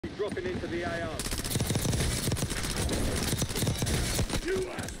dropping into the AO. You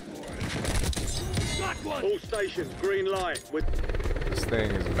asked for it. Got one. All stations, green light. With this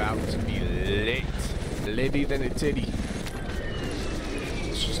thing is about to be lit. Litty than a titty.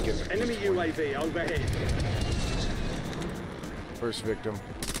 Let's just get the enemy UAV overhead. First victim.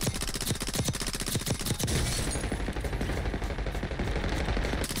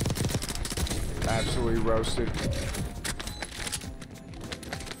 Absolutely roasted.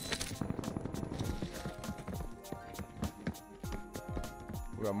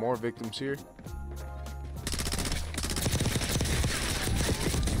 We got more victims here.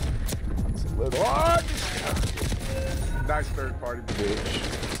 It's a little hard. Nice third party, bitch.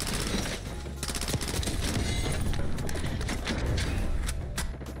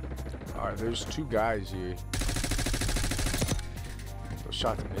 Alright, there's two guys here. Those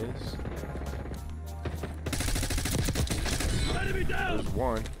shots miss. There's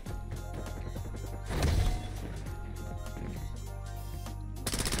one.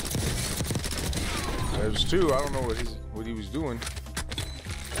 There's two. I don't know what he was doing,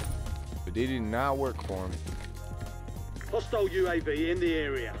 but they did not work for him. Hostile UAV in the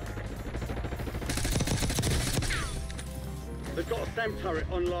area. They've got a SAM turret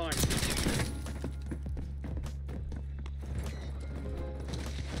online.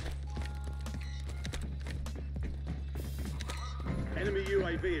 Enemy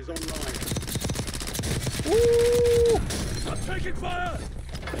UAV is online. Woo! I'm taking fire!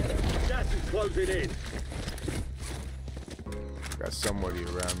 Gas is closing in. Got somebody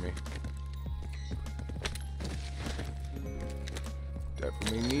around me.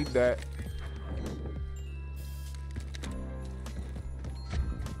 Definitely need that.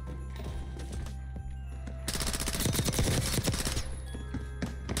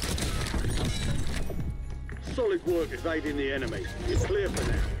 Solid work evading the enemy. It's clear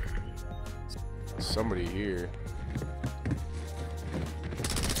for now. Somebody here.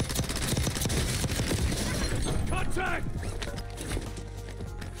 Contact!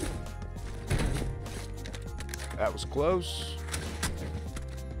 That was close.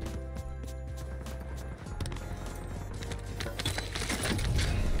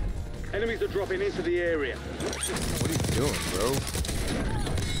 Enemies are dropping into the area. What are you doing, bro?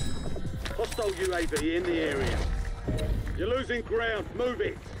 Hostile UAV in the area. You're losing ground. Move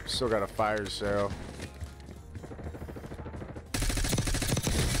it. Still got a fire sale.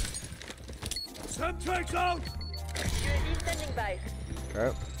 Some tracks out. UAV standing by.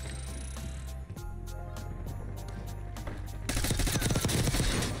 Yep.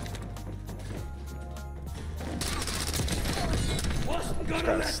 Just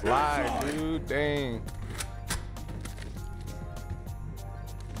gotta slide, dude. Dang.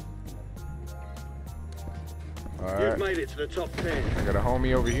 All right. You've made it to the top 10. I got a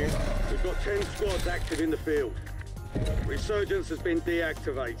homie over here. We've got 10 squads active in the field. Resurgence has been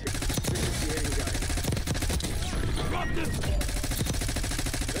deactivated. This is the end game. Drop this.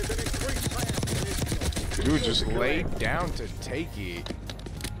 There's an increased payout. Dude just laid down to take it.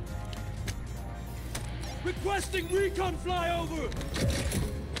 Requesting recon flyover.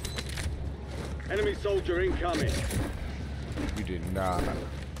 Enemy soldier incoming. You did not.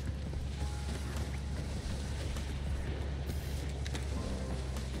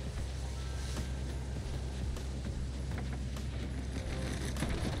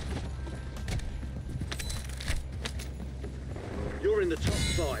 You're in the top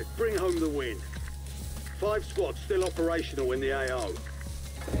 5. Bring home the win. 5 squads still operational in the AO.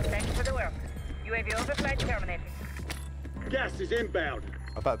 Thank you for the work. UAV overflight terminated. Gas is inbound.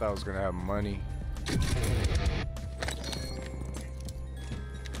 I thought that was gonna have money.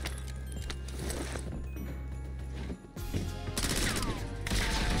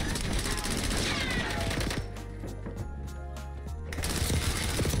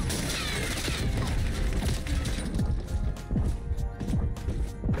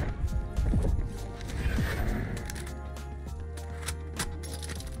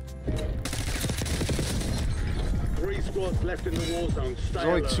 Squads left in the war zone. Stay There's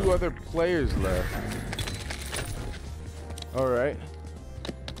only alert. 2 other players left. All right.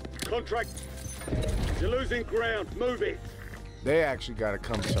 Contract. You're losing ground. Move it. They actually got to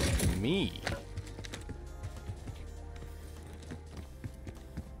come to me.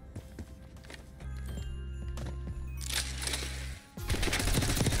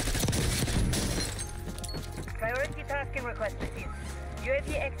 Priority tasking request received.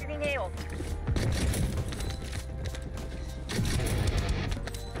 UAV exiting AO.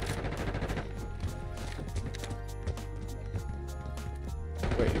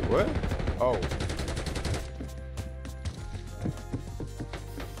 Wait, what? Oh.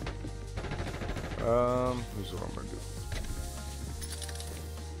 Here's what I'm gonna do.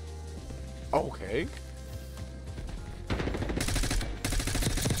 Okay.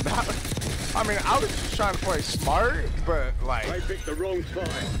 I mean, I was just trying to play smart, but like, I picked the wrong spot.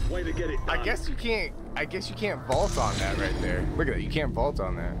 Way to get it done. I guess you can't vault on that right there. Look at that, you can't vault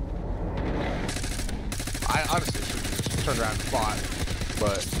on that. I honestly should have just turned around and fought,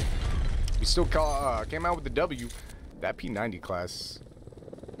 but we still came out with the W. That P90 class,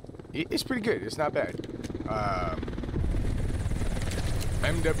 it's pretty good. It's not bad.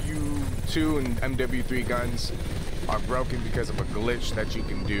 MW2 and MW3 guns are broken because of a glitch that you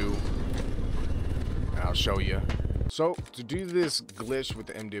can do. I'll show you. So to do this glitch with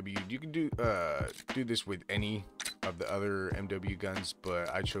the MW, you can do this with any of the other MW guns, but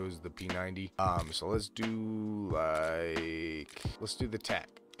I chose the P90. So let's do the TAC.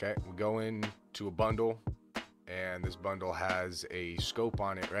 Okay, we go into a bundle, and this bundle has a scope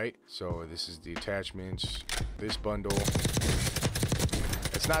on it, right? So this is the attachments. This bundle,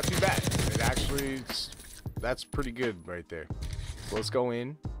 it's not too bad. It actually, that's pretty good right there. So let's go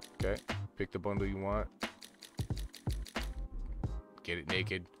in. Okay, pick the bundle you want. Get it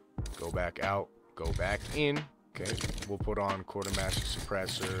naked. Go back out. Go back in. Okay, we'll put on quartermaster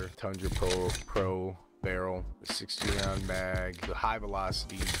suppressor, Tundra Pro barrel, the 60-round mag, the high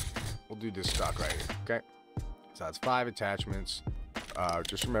velocity. We'll do this stock right here. Okay, so that's 5 attachments.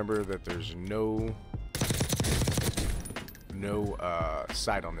 Just remember that there's no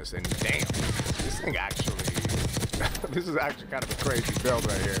sight on this. And damn, this thing actually, this is actually kind of a crazy build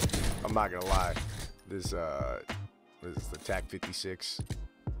right here. I'm not gonna lie. This is the TAC 56.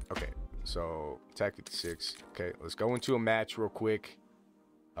 Okay, so TAC 56. Okay, let's go into a match real quick.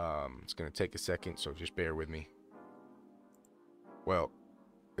 It's gonna take a second, so just bear with me. Well,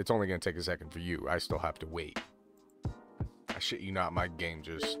 it's only gonna take a second for you. I still have to wait. I shit you not, my game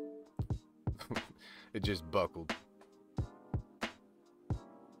just it just buckled.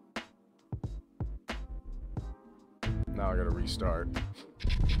 Now I gotta restart.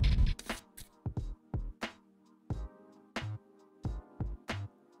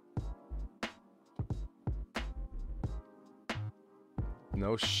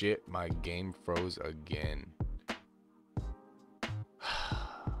 No shit, my game froze again.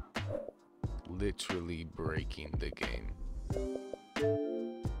 Literally breaking the game.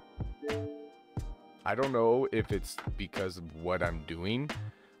 I don't know if it's because of what I'm doing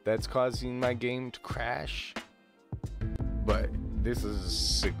that's causing my game to crash, but this is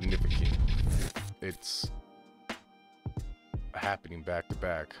significant. It's happening back to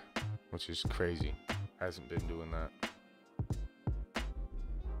back, which is crazy. Hasn't been doing that.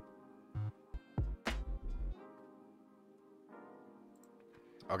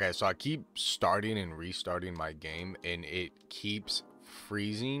 Okay, so I keep starting and restarting my game, and it keeps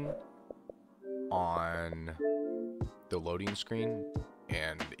freezing on the loading screen,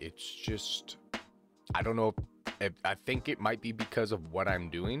 and it's just, I don't know if I think it might be because of what I'm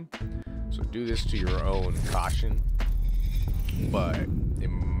doing. So do this to your own caution, but it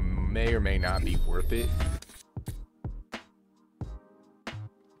may or may not be worth it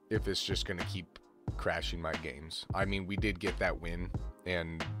if it's just gonna keep crashing my games. I mean, we did get that win,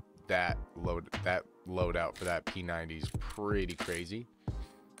 and that loadout for that P90 is pretty crazy,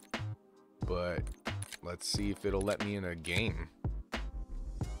 but let's see if it'll let me in a game.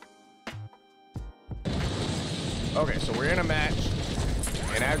 Okay, so we're in a match,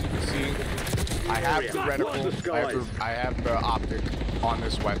 and as you can see, I have the reticle, I have the optic on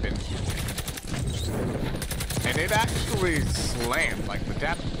this weapon, and it actually slammed. Like, the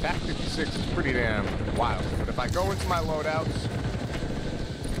TAC 56 is pretty damn wild. But if I go into my loadouts,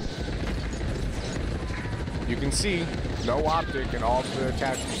 you can see no optic, and all the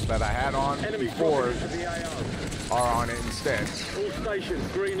attachments that I had on before are on it instead.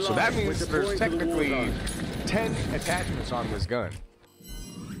 So that means there's technically 10 attachments on this gun.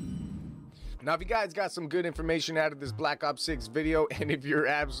 Now, if you guys got some good information out of this Black Ops 6 video, and if you're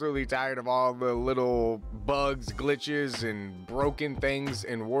absolutely tired of all the little bugs, glitches, and broken things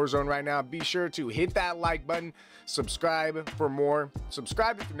in Warzone right now, be sure to hit that like button, subscribe for more.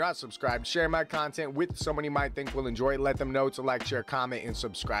 Subscribe if you're not subscribed. Share my content with someone you might think will enjoy it. Let them know to like, share, comment, and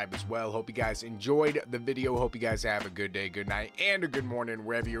subscribe as well. Hope you guys enjoyed the video. Hope you guys have a good day, good night, and a good morning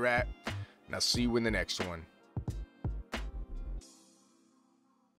wherever you're at. And I'll see you in the next one.